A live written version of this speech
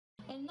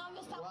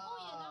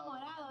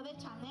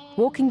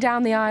Walking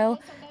down the aisle,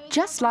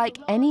 just like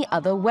any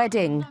other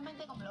wedding,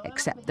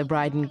 except the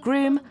bride and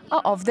groom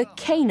are of the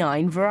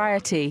canine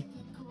variety.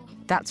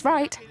 That's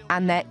right,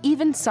 and they're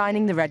even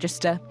signing the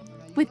register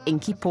with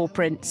inky paw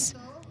prints.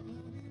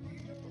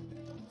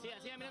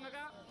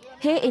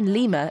 Here in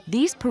Lima,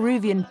 these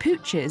Peruvian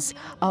pooches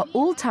are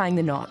all tying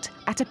the knot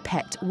at a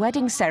pet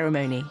wedding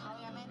ceremony.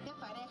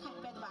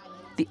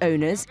 The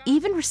owners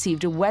even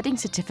received a wedding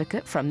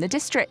certificate from the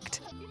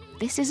district.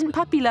 This isn't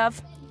puppy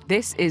love,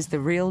 this is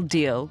the real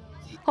deal.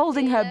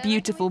 Holding her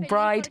beautiful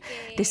bride,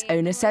 this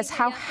owner says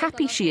how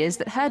happy she is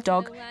that her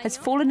dog has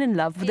fallen in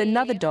love with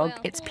another dog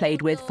it's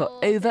played with for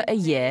over a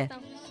year.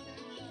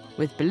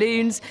 With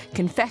balloons,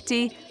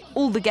 confetti,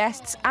 all the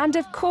guests, and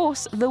of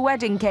course the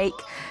wedding cake.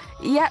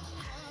 Yep,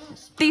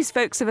 these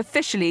folks have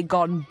officially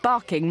gone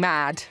barking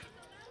mad.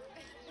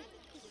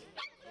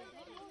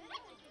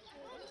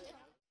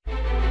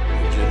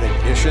 Engine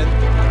ignition.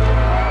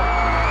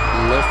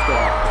 Lift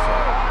off.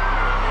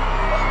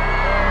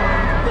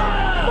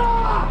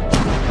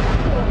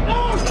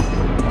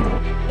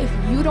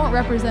 If you don't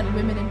represent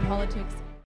women in politics,